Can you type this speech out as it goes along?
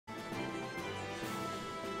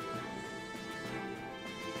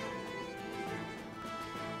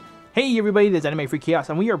Hey everybody, this is AnimefreakChaos,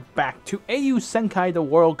 and we are back to Eiyuu Senki, the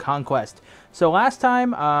World Conquest. So last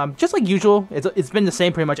time, just like usual, it's been the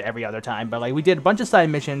same pretty much every other time, but like we did a bunch of side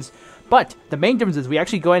missions, but the main difference is we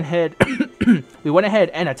actually went ahead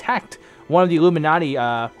and attacked one of the Illuminati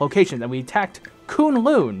locations, and we attacked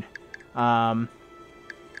Kunlun. Now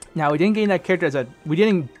we didn't gain that character as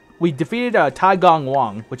we defeated Tai Gong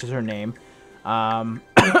Wang, which is her name.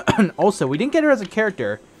 Also, we didn't get her as a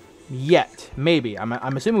character yet. Maybe.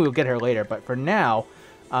 I'm assuming we'll get her later, but for now,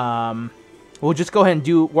 we'll just go ahead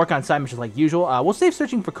and work on side missions like usual. We'll save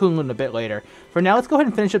searching for Kunlun a bit later. For now, let's go ahead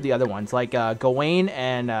and finish up the other ones, like Gawain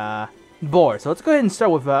and Boar. So let's go ahead and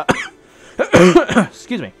start with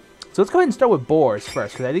excuse me. So let's go ahead and start with Boars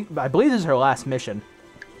first, because I believe this is her last mission.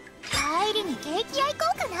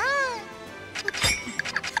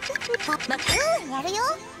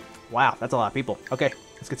 Wow, that's a lot of people. Okay,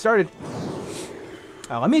 let's get started.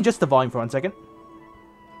 Let me adjust the volume for 1 second.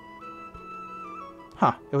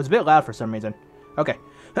 Huh, it was a bit loud for some reason. Okay.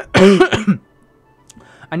 I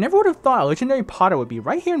never would have thought a legendary Potter would be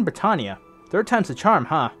right here in Britannia. Third time's the charm,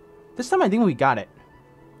 huh? This time I think we got it.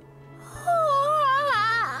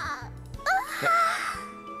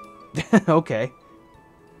 Okay.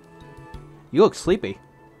 You look sleepy.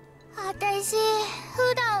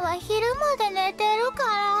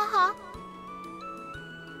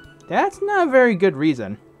 That's not a very good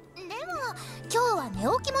reason.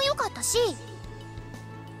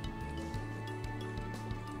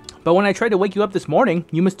 But when I tried to wake you up this morning,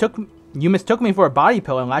 you mistook me for a body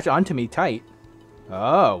pillow and latched onto me tight.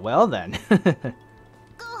 Oh, well then.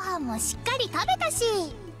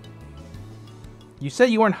 You said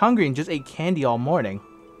you weren't hungry and just ate candy all morning.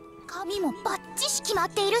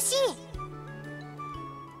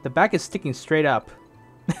 The back is sticking straight up.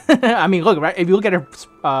 I mean, look, right? If you look at her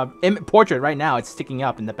portrait right now, it's sticking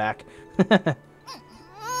up in the back.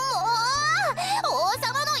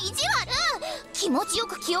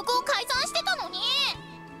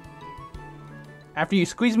 After you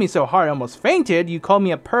squeezed me so hard I almost fainted, you called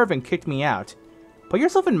me a perv and kicked me out. Put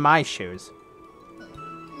yourself in my shoes.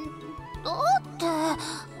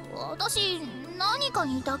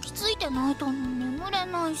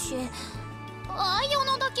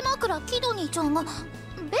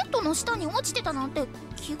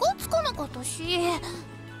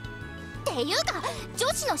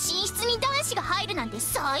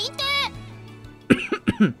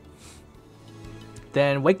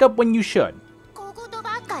 Then wake up when you should.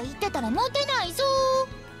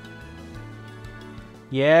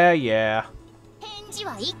 Yeah, yeah.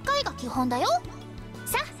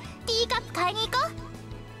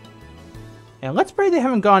 And let's pray they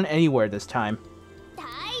haven't gone anywhere this time.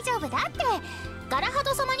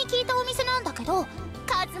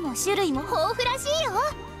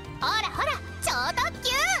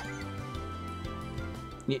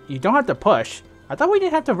 You don't have to push. I thought we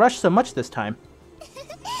didn't have to rush so much this time.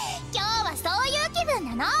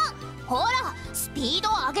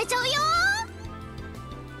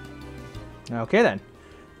 Okay then.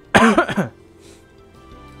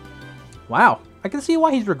 Wow, I can see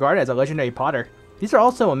why he's regarded as a legendary Potter. These are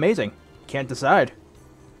all so amazing. Can't decide.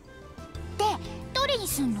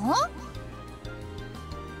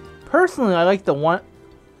 Personally, I like the one...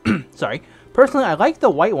 Personally, I like the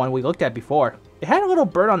white one we looked at before. It had a little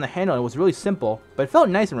bird on the handle and it was really simple, but it felt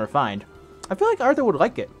nice and refined. I feel like Arthur would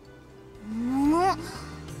like it.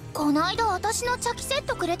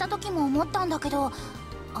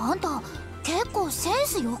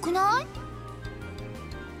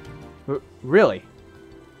 Really?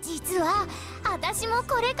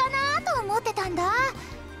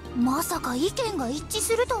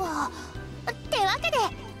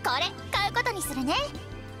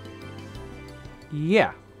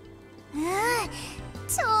 Yeah.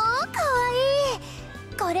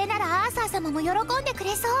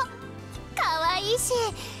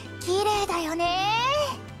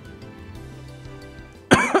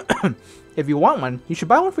 If you want one, you should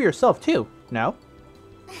buy one for yourself too, no?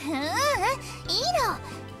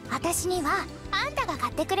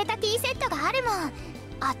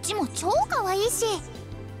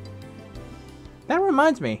 That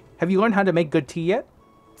reminds me, have you learned how to make good tea yet?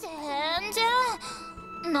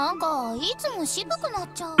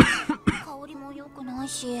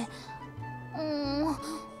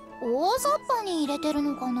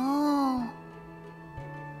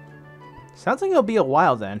 Sounds like it'll be a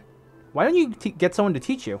while then. Why don't you get someone to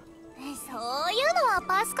teach you?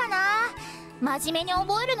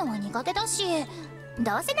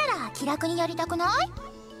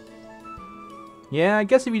 Yeah, I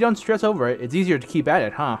guess if you don't stress over it, it's easier to keep at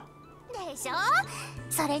it, huh?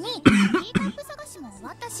 それにティーカップ探しも終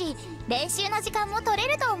わったし、練習の時間も取れ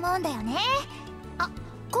ると思うんだよね。あ、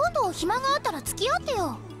今度暇があったら付き合って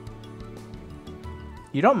よ。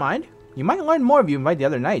You don't mind? You might learn more if you invite the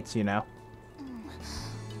other knights, you know.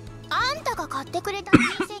 あんたが買ってくれたイ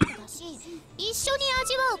ーセンキだし、一緒に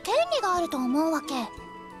味わう権利があると思うわけ。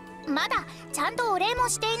まだちゃんとお礼も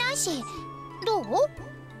していないし、どう？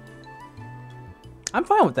 I'm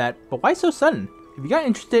fine with that, but why so sudden? If you got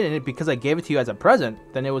interested in it because I gave it to you as a present,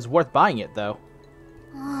 then it was worth buying it, though.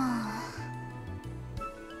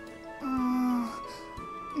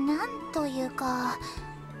 なんというか、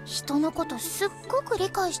人のことすっごく理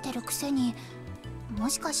解してるくせに、も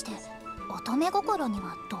しかして乙女心に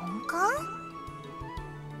は鈍感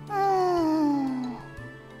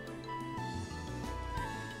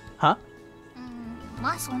？Huh?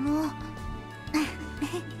 まあその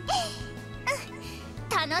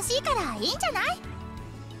楽しいからいいんじゃない？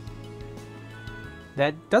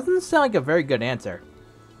 That doesn't sound like a very good answer.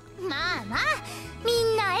 まあまあ、み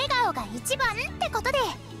んな笑顔が一番ってことで。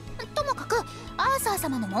ともかくアーサー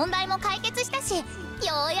様の問題も解決したし、よ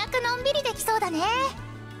うやくのんびりできそうだね。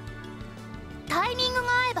タイミングが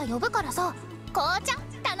合えば呼ぶからさ、紅茶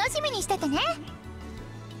楽しみにしててね。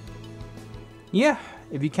Yeah,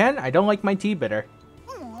 if you can, I don't like my tea bitter.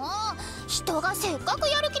 もう人がせっかく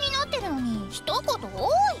やる気になってるのに一言多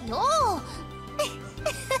いよ。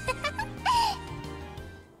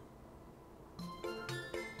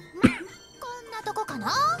こんなとこかな。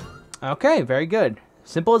 Okay, very good.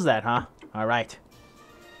 Simple as that, huh? Alright.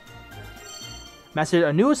 Mastered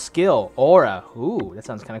a new skill, Aura. Ooh, that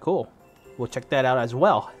sounds kind of cool. We'll check that out as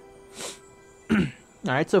well.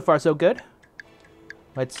 Alright, so far so good.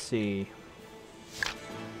 Let's see.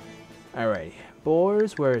 Alright.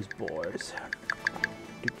 Boars, where is Boars?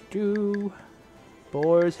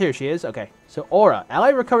 Boars, here she is. Okay, so Aura. Ally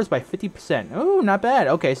recovers by 50%. Ooh, not bad.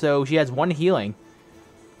 Okay, so she has 1 healing.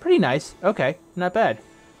 Pretty nice. Okay, not bad.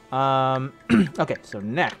 Okay, so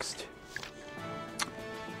next.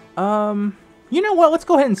 You know what? Let's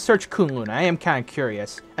go ahead and search Kunlun. I am kind of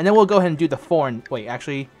curious. And then we'll go ahead and do the foreign... Wait,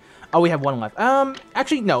 actually... Oh, we have 1 left.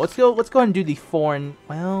 Actually, no. Let's go ahead and do the foreign...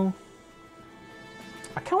 Well...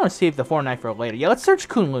 I kind of want to save the foreign knife for later. Yeah, let's search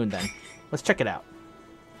Kunlun then. Let's check it out.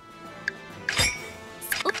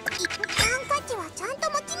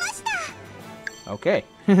 Okay.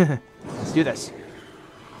 Let's do this.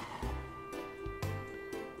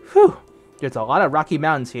 Whew. There's a lot of rocky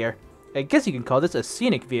mountains here. I guess you can call this a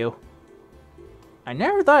scenic view. I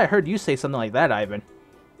never thought I heard you say something like that, Ivan.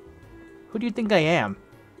 Who do you think I am?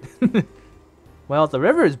 Well, the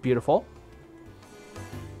river is beautiful.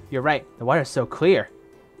 You're right. The water's so clear.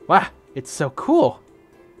 Wow, it's so cool.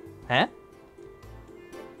 Huh?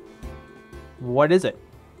 What is it?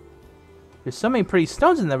 There's so many pretty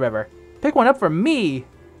stones in the river. Pick one up for me.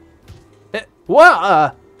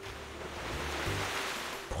 What?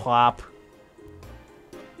 Plop.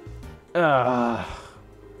 Ugh.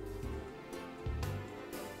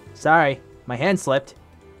 Sorry, my hand slipped.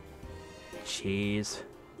 Jeez.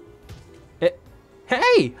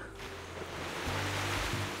 Hey!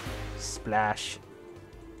 Splash.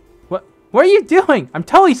 What are you doing? I'm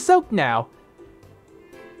totally soaked now.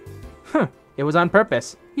 Huh, it was on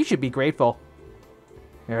purpose. You should be grateful.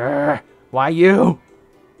 Urgh, why you?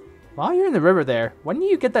 While you're in the river there, why didn't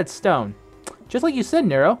you get that stone? Just like you said,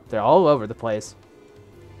 Nero, they're all over the place.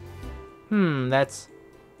 That's...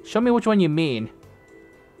 Show me which one you mean.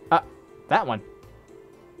 That one.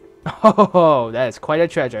 Oh, that is quite a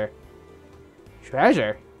treasure.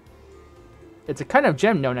 Treasure? It's a kind of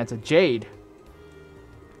gem known as a jade.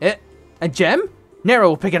 A gem? Nero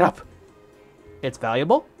will pick it up. It's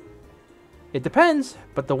valuable? It depends,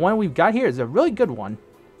 but the one we've got here is a really good one.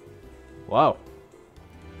 Whoa.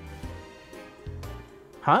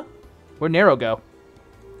 Huh? Where'd Nero go?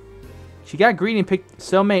 She got greedy and picked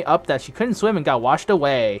so many up that she couldn't swim and got washed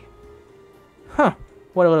away. Huh.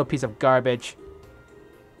 What a little piece of garbage.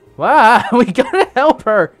 Wow, we gotta help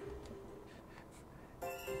her.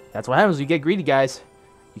 That's what happens when you get greedy, guys.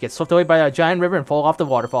 You get swept away by a giant river and fall off the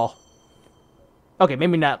waterfall. Okay,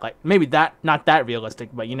 maybe not not that realistic,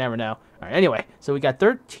 but you never know. All right, anyway, so we got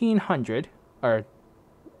 1,300 or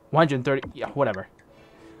 130, yeah, whatever.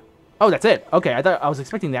 Oh, that's it. Okay, I was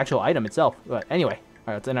expecting the actual item itself, but anyway.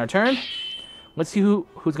 All right, it's in our turn. Let's see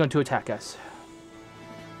who's going to attack us.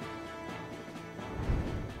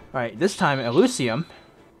 All right, this time Elysium.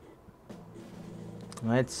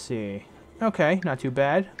 Let's see. Okay, not too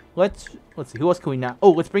bad. Let's see. Who else can we not?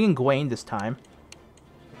 Oh, let's bring in Gawain this time.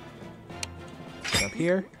 Get up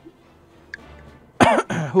here.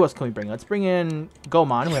 Who else can we bring? Let's bring in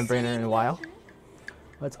Gomon. We haven't brought her in a while.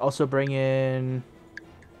 Let's also bring in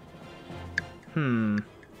Someone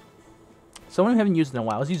we haven't used in a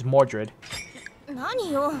while. Let's use Mordred.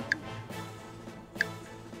 何よ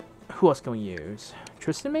Who else can we use?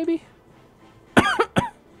 Tristan, maybe?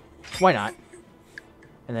 Why not?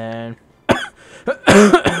 And then...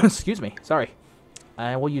 Excuse me. Sorry.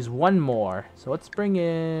 And we'll use one more. So let's bring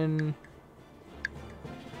in...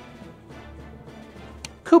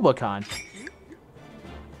 Kublai Khan.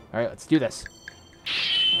 Alright, let's do this.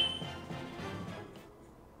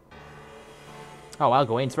 Oh wow,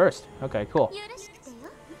 Gawain's first. Okay, cool.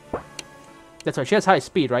 That's right, she has high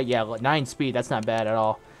speed, right? Yeah, 9 speed, that's not bad at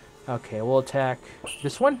all. Okay, we'll attack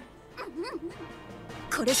this one.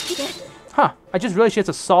 Huh, I just realized she has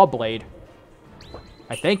a saw blade.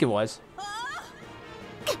 I think it was.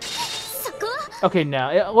 Okay,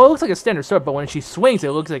 now, it looks like a standard sword, but when she swings,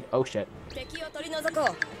 it looks like... Oh, shit.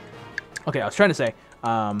 Okay, I was trying to say,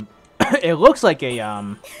 it looks like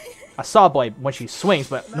a saw blade when she swings,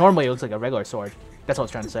 but normally it looks like a regular sword. That's what I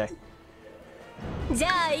was trying to say.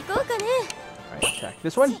 Alright, attack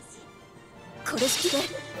this one.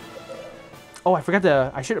 Oh, I forgot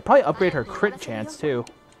to... I should probably upgrade her crit chance, too.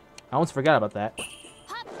 I almost forgot about that.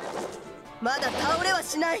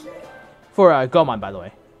 For Gomon, by the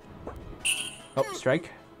way. Oh,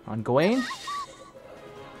 strike on Gawain.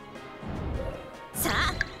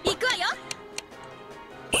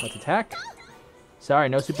 Let's attack. Sorry,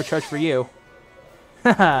 no supercharge for you.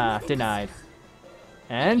 Haha, denied.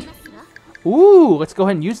 And... Ooh, let's go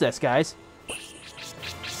ahead and use this, guys.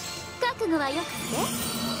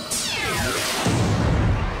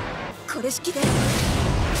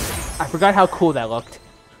 I forgot how cool that looked.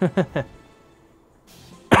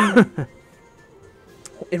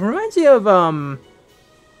 It reminds me of,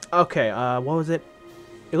 okay, what was it?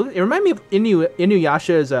 It reminded me of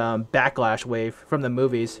Inuyasha's backlash wave from the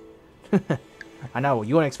movies. I know,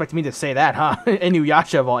 you wouldn't expect me to say that, huh?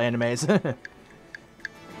 Inuyasha of all animes.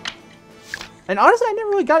 And honestly, I never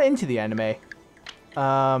really got into the anime.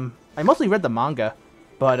 I mostly read the manga,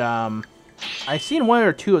 but I've seen 1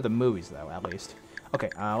 or 2 of the movies, though, at least. Okay,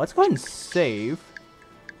 let's go ahead and save.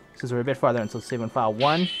 Since we're a bit farther in, so let's save on file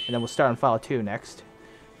 1, and then we'll start on file 2 next.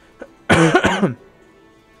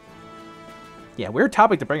 Yeah, weird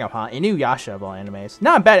topic to bring up, huh? Inuyasha of all animes.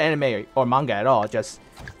 Not a bad anime or manga at all, just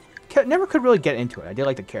never could really get into it. I did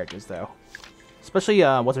like the characters, though. Especially,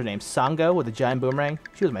 what's her name? Sango with the giant boomerang.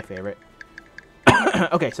 She was my favorite.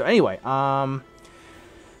 Okay, so anyway,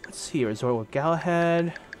 let's see, resort with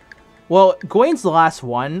Galahad. Well, Gawain's the last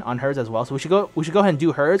one on hers as well, so we should go ahead and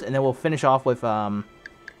do hers, and then we'll finish off with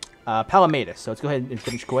Palamedes. So let's go ahead and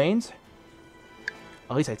finish Gawain's.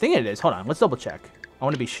 At least I think it is. Hold on, let's double check. I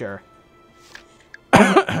want to be sure.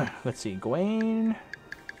 Let's see, Gawain.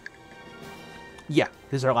 Yeah,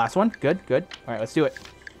 this is our last one. Good, good. All right, let's do it.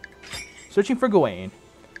 Searching for Gawain.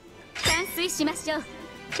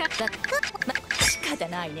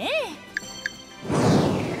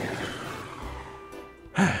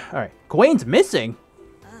 Alright, Gawain's missing.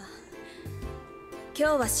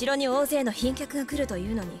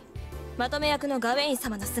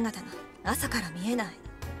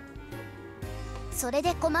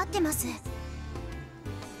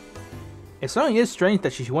 It certainly is strange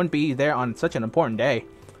that she wouldn't be there on such an important day.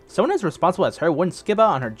 Someone as responsible as her wouldn't skip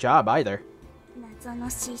out on her job either.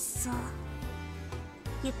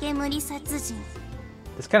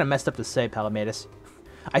 It's kind of messed up to say, Palamedes.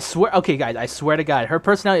 I swear, okay guys, I swear to God, her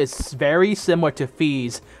personality is very similar to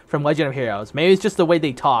Fee's from Legend of Heroes. Maybe it's just the way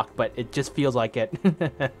they talk, but it just feels like it.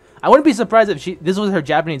 I wouldn't be surprised if this was her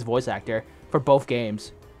Japanese voice actor for both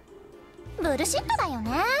games.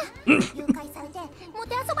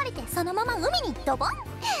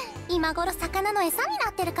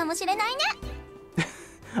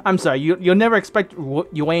 I'm sorry, you'll never expect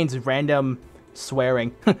Gawain's random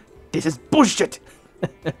swearing. This is bullshit!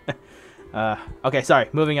 Okay, sorry,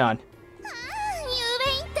 moving on.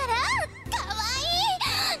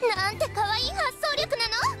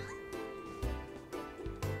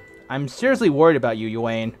 I'm seriously worried about you,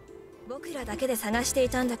 Gawain.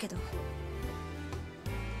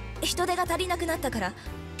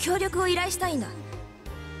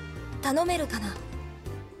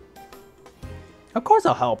 Of course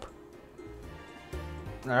I'll help.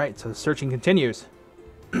 Alright, so the searching continues.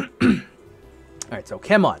 Alright, so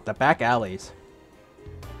Camelot, the back alleys.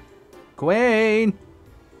 Gawain!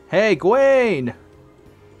 Hey, Gawain!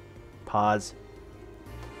 Pause.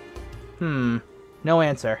 No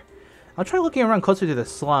answer. I'll try looking around closer to the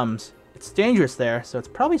slums. It's dangerous there, so it's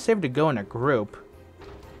probably safer to go in a group.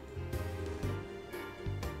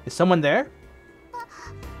 Is someone there?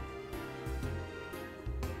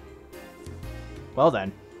 Well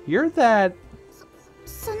then, you're that...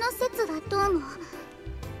 ずはどうも。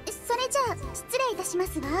それじゃあ失礼いたしま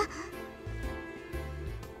すわ。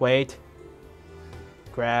 Wait.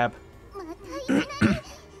 Grab. またいきなり。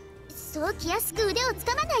そう気安く腕をつ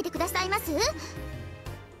かまないでくださいます。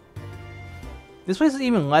 This place is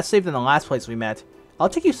even less safe than the last place we met. I'll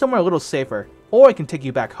take you somewhere a little safer, or I can take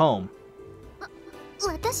you back home.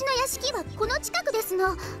 私の屋敷はこの近くです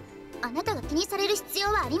の。あなたが気にされる必要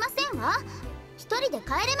はありませんわ。一人で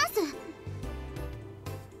帰れます。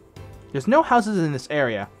 There's no houses in this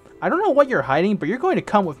area. I don't know what you're hiding, but you're going to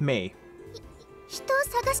come with me. 人を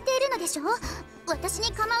探しているのでしょ。私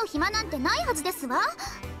に構う暇なんてないはずですわ。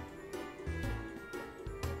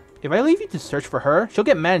 If I leave you to search for her, she'll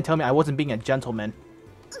get mad and tell me I wasn't being a gentleman.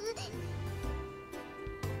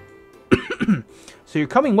 So you're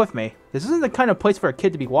coming with me. This isn't the kind of place for a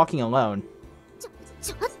kid to be walking alone.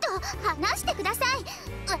 ちょっと話してください。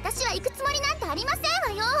私は行くつもりなんてありません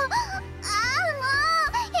わよ。ああ、も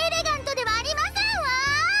うエレガントではありませんわ。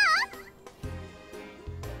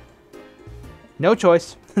 No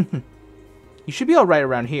choice. You should be alright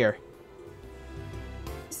around here.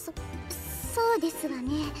 そうですわ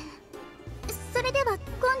ね。それでは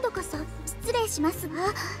今度こそ失礼しますわ。さ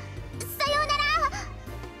ようなら。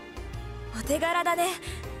お手柄だね。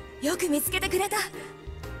よく見つけてくれた。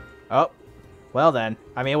 Oh, well then.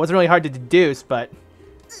 I mean, it wasn't really hard to deduce, but...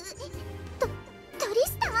 トリ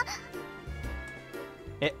スタン。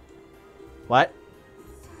 What?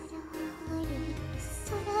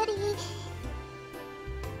 そらり。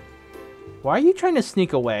 Why are you trying to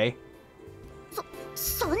sneak away?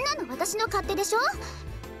 そんなの私の勝手でしょ。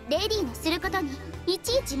レディーのすることにい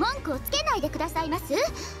ちいち文句をつけないでくださいます。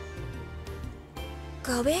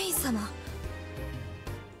ガウェイン様。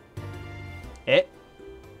え？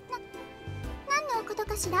何のこと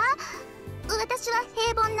かしら。私は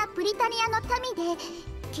平凡なブリタニアの民で、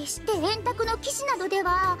決して円卓の騎士などで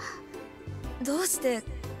は。どうして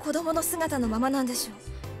子供の姿のままなんでしょ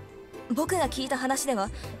う。僕が聞いた話では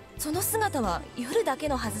その姿は夜だけ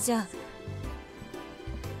のはずじゃ。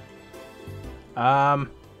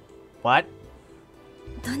 What?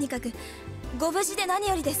 とにかくご無事で何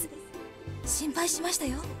よりです。心配しました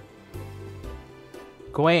よ。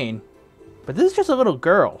 Gawain. But this is just a little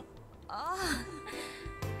girl. あ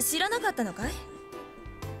あ、知らなかったのかい。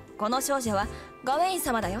この少女はガウェイン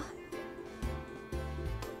様だよ。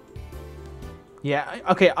 Yeah,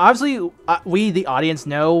 okay, obviously we, the audience,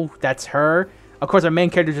 know that's her. Of course, our main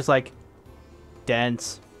character is just like...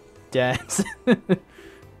 dense.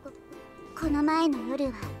 この前の夜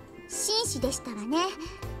は紳士でしたわね。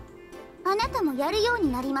あなたもやるよう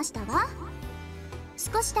になりましたわ。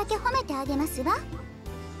少しだけ褒めてあげますわ。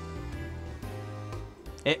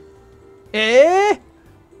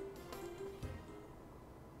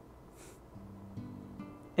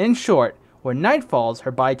 In short, when night falls,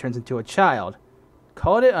 her body turns into a child.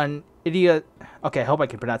 Called it an idiot... Okay, I hope I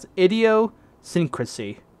can pronounce it.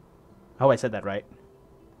 Idiosyncrasy. I hope I said that right.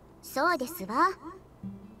 そうですわ。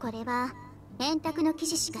これは円卓の騎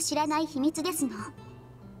士しか知らない秘密ですの。は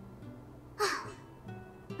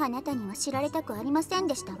あ、あなたには知られたくありません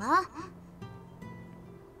でしたわ。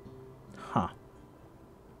 Huh.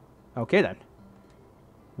 Okay then.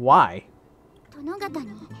 Why? 殿方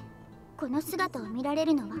にこの姿を見られ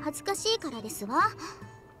るのは恥ずかしいからですわ。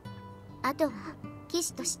あとは騎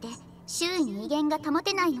士として周囲に威厳が保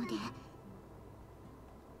てないので。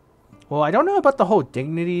 Well, I don't know about the whole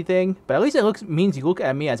dignity thing, but at least it means you look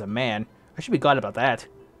at me as a man. I should be glad about that.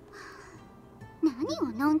 何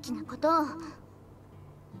をのんきなことを。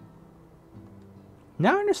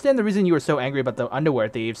 Now I understand the reason you were so angry about the underwear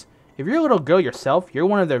thieves. If you're a little girl yourself, you're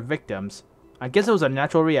one of their victims. I guess it was a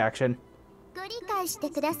natural reaction. ご理解して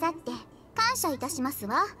くださって感謝いたします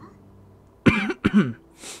わ。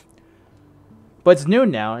 But it's noon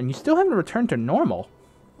now, and you still haven't returned to normal.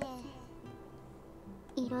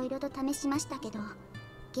 いろいろと試しましたけど、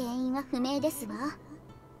原因は不明ですわ。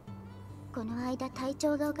この間体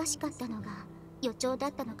調がおかしかったのが予兆だ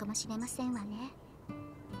ったのかもしれませんわね。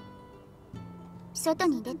外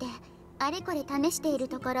に出てあれこれ試している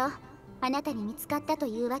ところ、あなたに見つかったと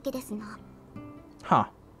いうわけですの。 Huh.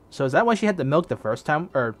 So is that why she had the milk the first time,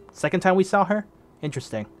 or second time we saw her?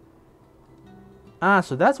 Interesting. Ah,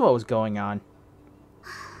 so that's what was going on.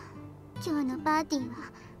 今日のパーティーは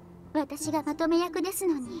私がまとめ役です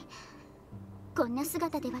のに、こんな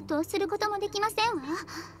姿ではどうすることもできませんわ。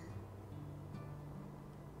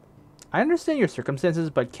 I understand your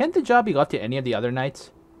circumstances, but can't the job be left to any of the other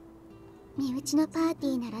knights? 身内のパーテ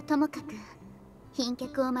ィーならともかく、賓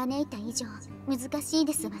客を招いた以上難しい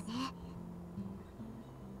ですわね。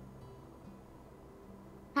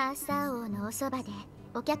アーサー王のおそばで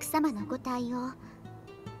お客様のご対応、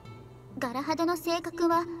ガラハドの性格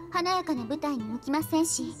は華やかな舞台に向きません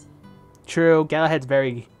し。 True, Galahad's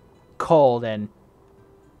very cold and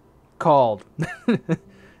cold.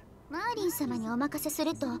 マーリン様にお任せす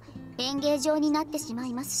ると演芸場になってしま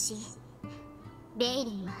いますし、レイ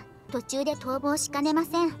リンは途中で逃亡しかねま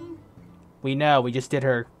せん。 We know, we just did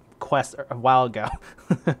her quest a while ago.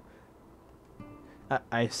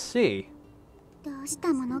 I see. どうし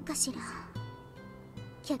たものかしら。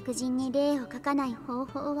客人に霊を書かない方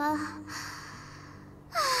法は、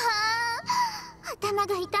頭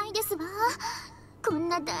が痛いですわ。こん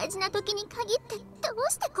な大事な時に限ってど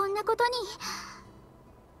うしてこんなことに。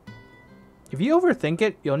 If you overthink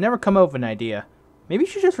it, you'll never come up with an idea. Maybe you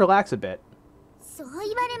should just relax a bit. そう言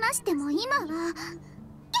われましても今は。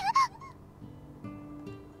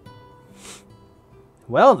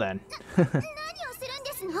 Well then. 何をするん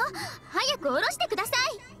ですの。早く下ろしてくださ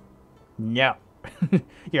い。 No.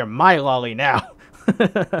 You're my lolly now.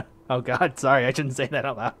 Oh god, sorry, I shouldn't say that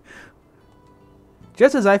out loud.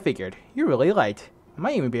 Just as I figured, you're really light. I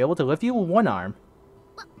might even be able to lift you with one arm.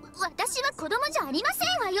 私は子供じゃありません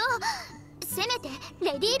わよ。せめて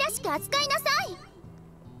レディーらしく扱いなさい。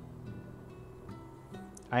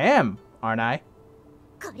 I am, aren't I?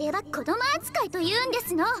 これは子供扱いと言うんで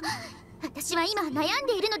すの。私は今悩ん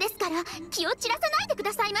でいるのですから気を散らさないでく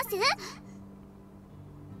ださいます。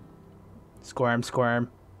 Squirm, squirm.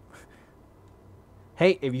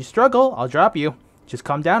 Hey, if you struggle, I'll drop you. Just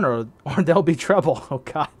calm down or there'll be trouble. Oh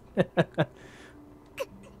god.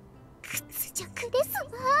 屈辱ですわ。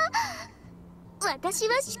私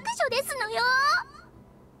は淑女ですのよ。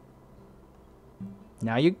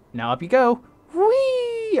 Now up you go.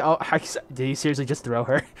 Whee! Oh, did he seriously just throw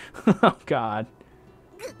her? Oh god.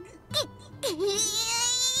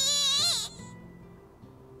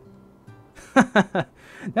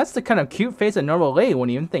 That's the kind of cute face a normal lady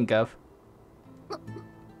wouldn't even think of. 何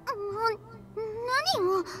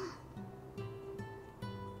を。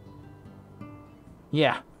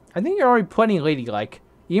 Yeah, I think you're already plenty ladylike.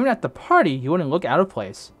 Even at the party, you wouldn't look out of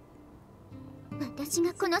place. 私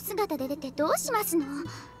がこの姿で出てどうしますの。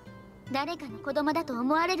誰かの子供だと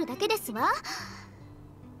思われるだけですわ。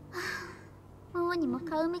王にも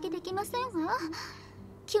顔向けできませんわ。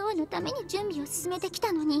今日のために準備を進めてき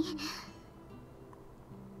たのに。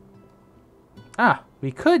 Ah,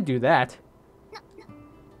 we could do that.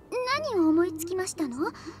 何を思いつきました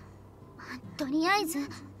の。とりあえず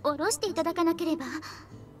下ろしていただかなければ。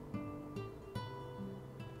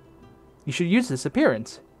 You should use this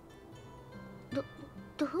appearance.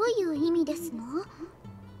 どういう意味ですの。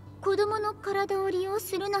子供の体を利用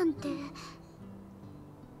するなんて。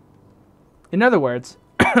 In other words,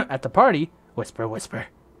 at the party, whisper, whisper.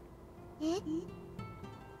 え。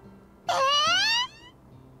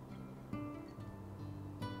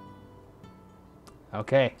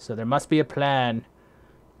 Okay, so there must be a plan.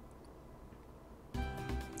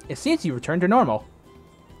 It seems you returned to normal.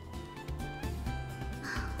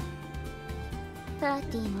 パー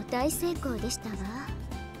ティーも大成功でしたわ。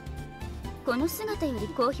この姿より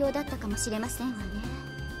好評だったかもしれませんわね。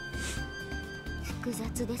複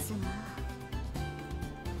雑ですわ。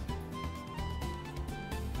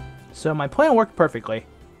 So my plan worked perfectly.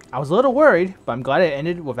 I was a little worried, but I'm glad it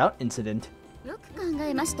ended without incident. よく考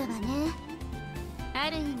えましたわね。あ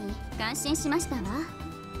る意味感心しましたわ。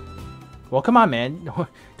 Well, come on, man.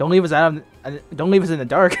 Don't leave us in the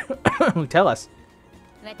dark. Tell us.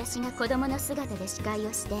 私が子供の姿で司会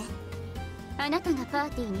をして、あなたがパー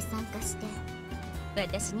ティーに参加して、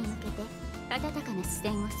私に向けて温かな視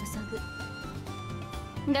線を注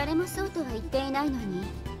ぐ。誰もそうとは言っていないのに、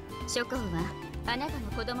諸侯はあなたの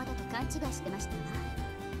子供だと勘違いしてましたわ。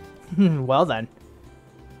 Well then.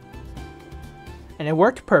 And it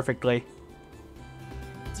worked perfectly.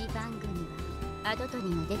 ジパン軍はアドトリ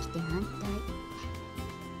ができて安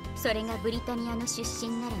泰。それがブリタニアの出身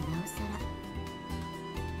ならなおさら。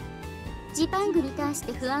ジパン軍に対し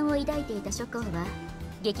て不安を抱いていた諸侯は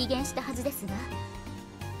激減したはずですが。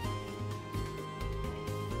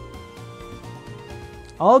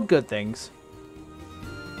 All good things.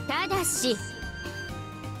 ただし、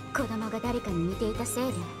子供が誰かに似ていたせ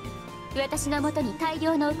いで私のもとに大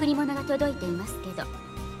量の贈り物が届いていますけど、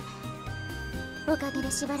おかげで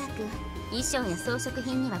しばらく衣装や装飾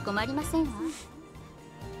品には困りませんわ。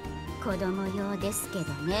子供用ですけど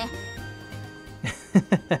ね。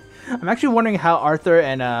I'm actually wondering how Arthur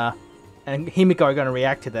and Himiko are going to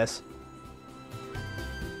react to this.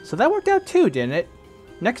 So that worked out too, didn't it?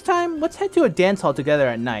 Next time, let's head to a dance hall together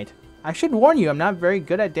at night. I should warn you, I'm not very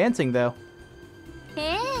good at dancing though.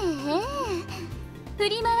 振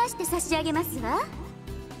り回して差し上げますわ。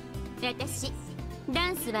私、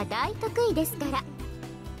ダンスは大得意ですから。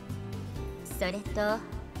それと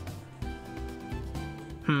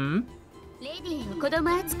Hmm? レディーを子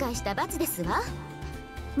供扱いした罰ですわ。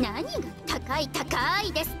何が高い高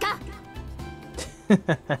いですか。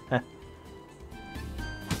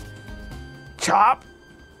Chop!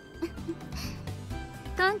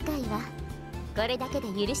 今回はこれだけで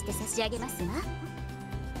許して差し上げますわ。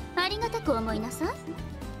ありがたく思いなさい。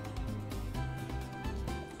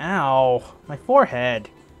 Ow, my forehead.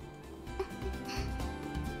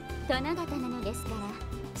 殿方なのですから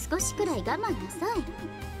少しくらい我慢なさい。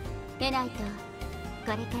でないと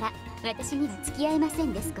これから私には付き合えませ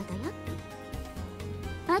んですことよ。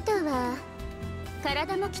あとは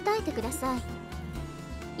体も鍛えてください。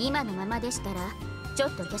今のままでしたらちょ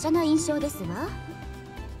っと華奢な印象ですわ。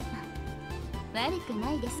悪く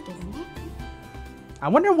ないですけどね。 I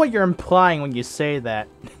wonder what you're implying when you say that.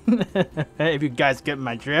 If you guys get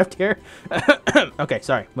my drift here. Okay,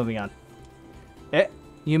 sorry, moving on. Eh,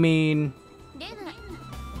 you mean... では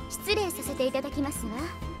失礼させていただきますわ。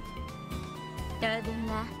当分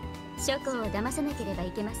は諸子を騙さなければ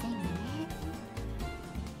いけませんよね。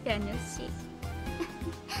楽しい。い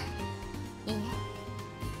え、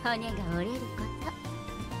骨が折れるこ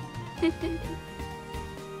と。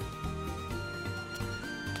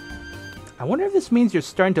I wonder if this means you're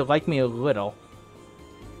starting to like me a little.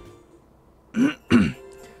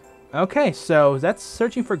 Okay, so that's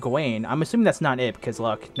searching for Gawain. I'm assuming that's not it, because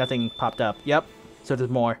look, nothing popped up. Yep, so there's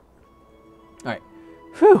more. Alright.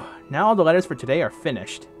 Phew, now all the letters for today are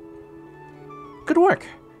finished. Good work.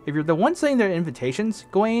 If you're the one sending their invitations,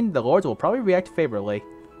 Gawain, the lords will probably react favorably.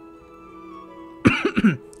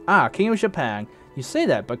 Ah, King of Japan. You say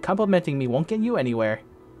that, but complimenting me won't get you anywhere.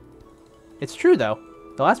 It's true, though.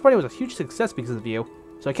 The last party was a huge success because of you,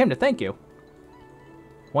 so I came to thank you.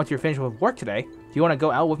 Once you're finished with work today, do you want to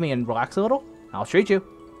go out with me and relax a little? I'll treat you.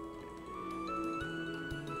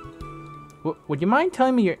 Would you mind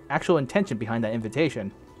telling me your actual intention behind that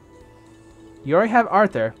invitation? You already have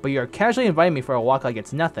Arthur, but you're casually inviting me for a walk like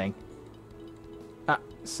it's nothing.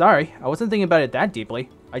 Sorry, I wasn't thinking about it that deeply.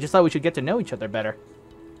 I just thought we should get to know each other better.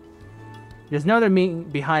 There's no other meaning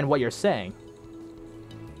behind what you're saying.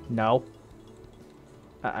 No.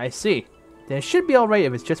 I see. Then it should be alright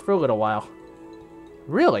if it's just for a little while.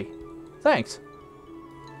 Really? Thanks.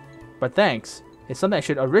 But thanks is something I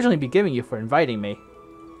should originally be giving you for inviting me.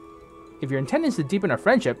 If your intent is to deepen our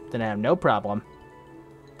friendship, then I have no problem.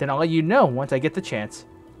 Then I'll let you know once I get the chance.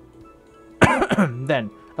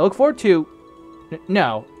 Then, I look forward to...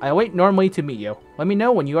 No, I wait normally to meet you. Let me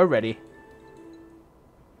know when you are ready.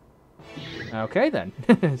 Okay then.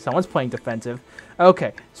 Someone's playing defensive.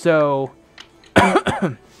 Okay, so...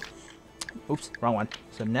 Oops, wrong one.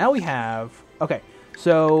 So now we have... Okay,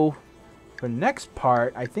 so... For the next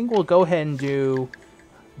part, I think we'll go ahead and do...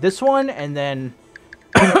 This one, and then...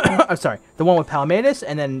 I'm sorry, the one with Palamedes,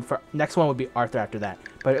 and then for next one would be Arthur after that.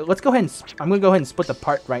 But let's go ahead and... I'm going to go ahead and split the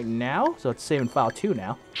part right now. So let's save in file 2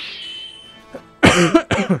 now.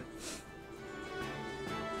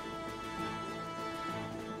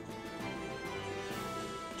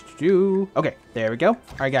 Okay, there we go.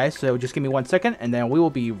 Alright guys, so just give me 1 second, and then we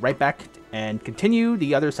will be right back and continue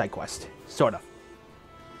the other side quest. Sort of.